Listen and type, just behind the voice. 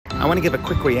I want to give a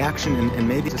quick reaction and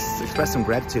maybe just express some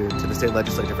gratitude to the state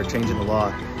legislature for changing the law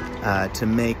to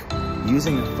make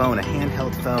using a phone, a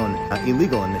handheld phone,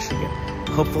 illegal in Michigan.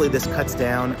 Hopefully this cuts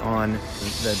down on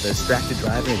the distracted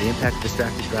driving, the impact of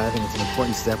distracted driving. It's an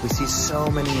important step. We see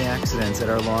so many accidents at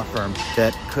our law firm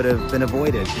that could have been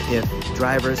avoided if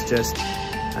drivers just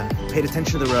paid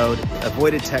attention to the road,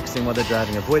 avoided texting while they're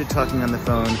driving, avoided talking on the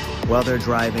phone while they're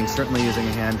driving, certainly using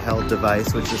a handheld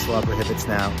device, which this law prohibits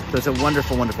now. So it's a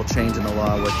wonderful, wonderful change in the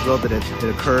law. We're thrilled that it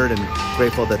occurred and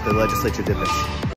grateful that the legislature did this.